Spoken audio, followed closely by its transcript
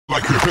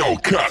Like a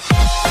Hellcat.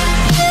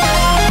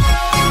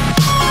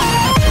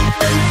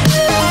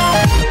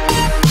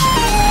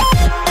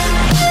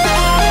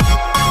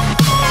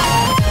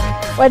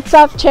 What's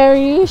up,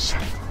 Cherish?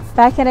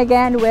 Back in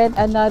again with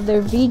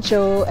another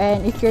video,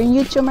 and if you're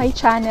new to my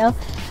channel,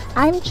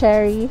 I'm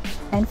Cherry,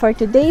 and for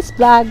today's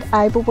vlog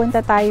ay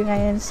pupunta tayo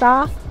ngayon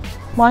sa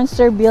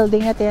monster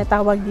building na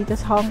tinatawag dito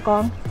sa Hong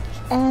Kong,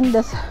 and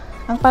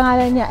ang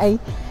pangalan niya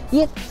ay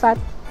Yick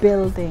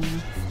building.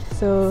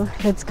 So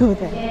let's go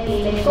there.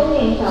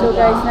 So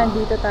guys,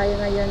 nandito tayo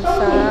ngayon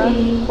sa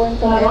Hongkong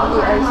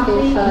FTR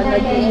station.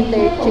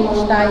 Nag-interchange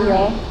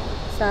tayo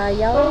sa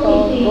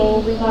Ilocos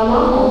going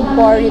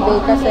Quarry Bay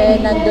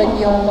kasi nandun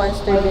yung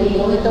monster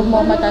building. Ito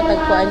mo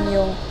matatagpuan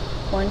yung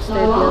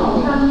monster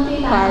building,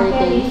 Quarry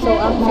Bay. So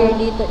ang fare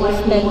dito is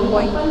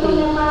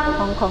 10.3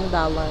 Hong Kong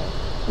dollar.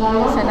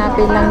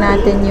 Hanapin lang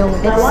natin yung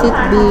exit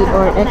B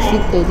or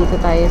exit A. Dito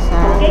tayo sa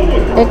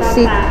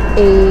exit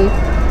A,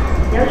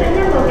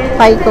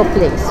 Pico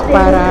Place,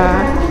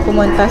 para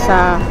pumunta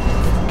sa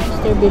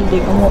monster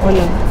building.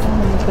 Umuulan. Oh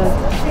my God.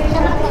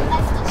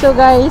 So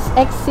guys,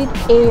 exit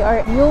A or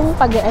yung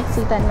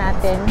pag-exitan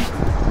natin.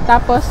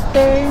 Tapos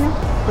turn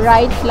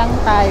right lang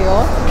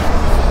tayo.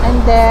 And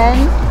then,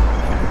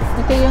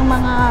 ito yung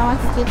mga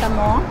makikita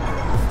mo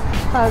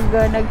pag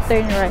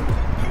nag-turn right.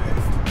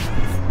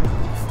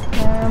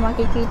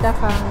 Makikita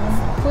kang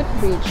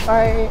footbridge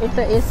or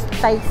ito is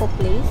Pico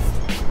Place.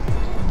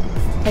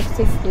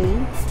 Exit A.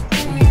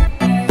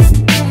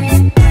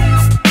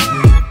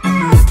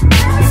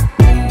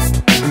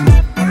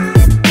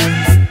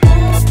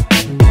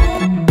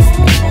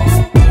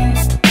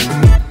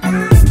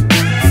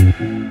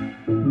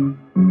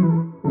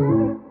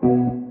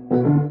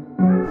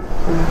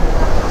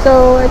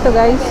 So, ito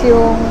guys,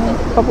 yung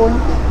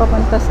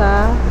papunta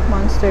sa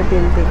monster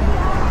building.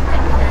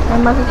 May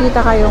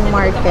makikita kayong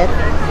market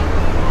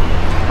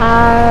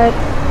at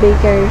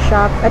bakery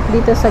shop. At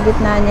dito sa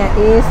gitna niya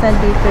is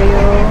nandito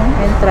yung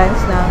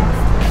entrance ng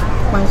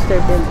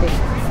monster building.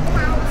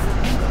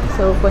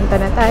 So, punta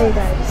na tayo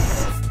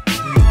guys.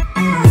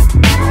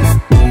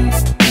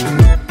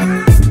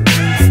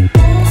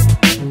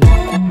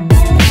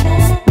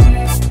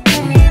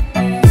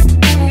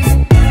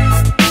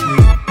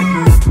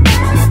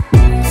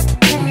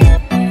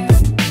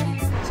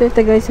 So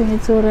ito guys, yung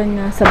itsura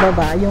niya sa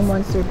baba, yung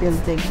monster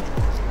building.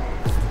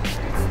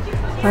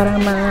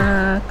 Parang mga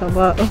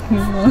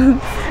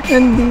kabaong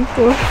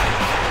nandito.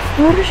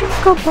 Parang siyang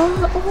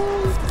kabaong.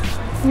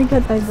 Oh my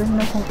God, I don't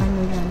know kung ano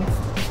yan.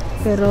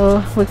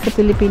 Pero wag sa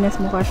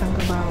Pilipinas mukha siyang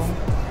kabaong.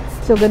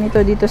 So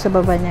ganito dito sa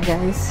baba niya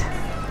guys.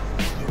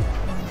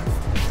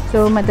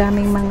 So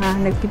madaming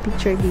mga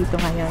nagpipicture dito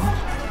ngayon.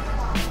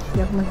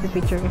 Hindi ako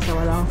magpipicture kasi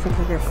wala akong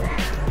photographer.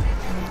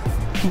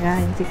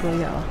 Yan, si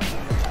Kuya oh.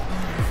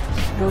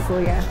 Go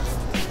Kuya.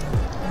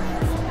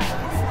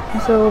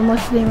 So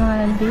mostly mga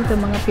nandito,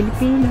 mga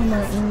Pilipino,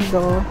 mga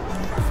Indo.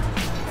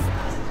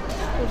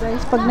 So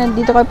guys, pag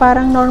nandito kayo,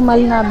 parang normal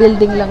na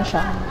building lang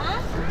siya.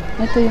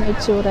 Ito yung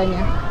itsura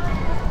niya.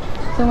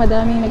 So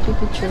madaming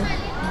nagpipicture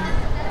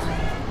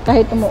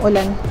kahit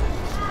umuulan.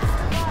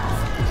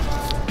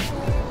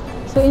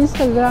 So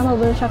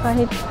Instagrammable siya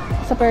kahit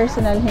sa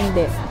personal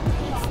hindi.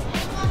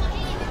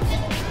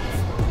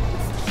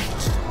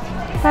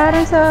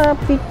 Parang sa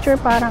picture,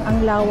 parang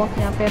ang lawak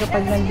niya, pero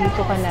pag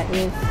nandito ka na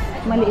is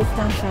maliit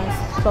lang siya.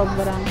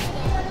 Sobrang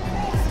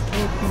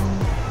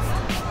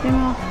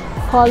yung mga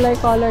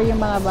color yung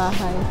mga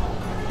bahay.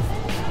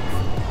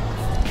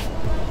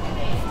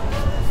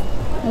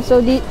 So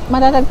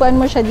matatagpuan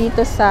mo siya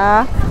dito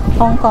sa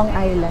Hong Kong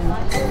Island.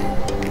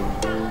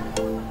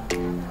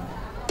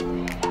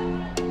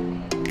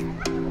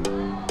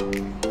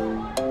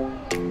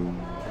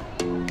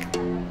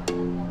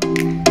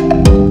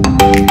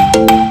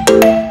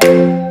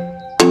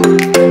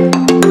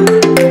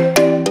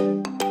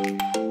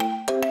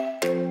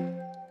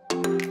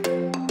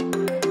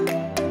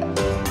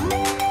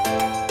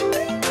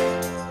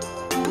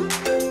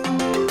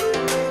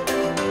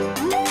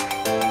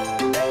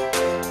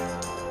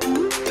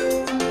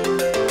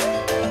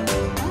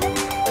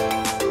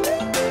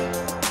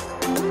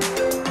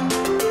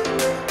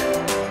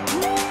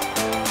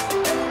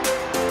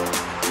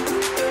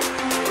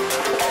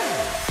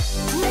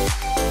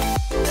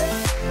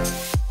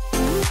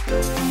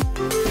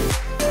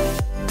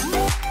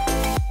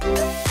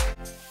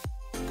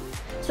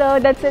 So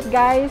that's it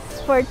guys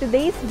for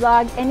today's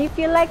vlog, and if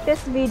you like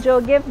this video,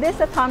 give this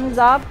a thumbs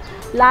up,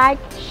 like,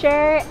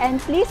 share,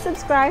 and please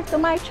subscribe to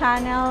my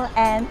channel,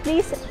 and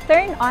please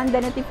turn on the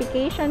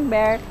notification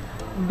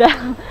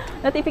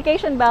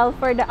bell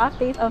for the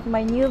update of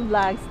my new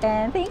vlogs.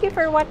 And thank you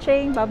for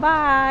watching. Bye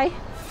bye.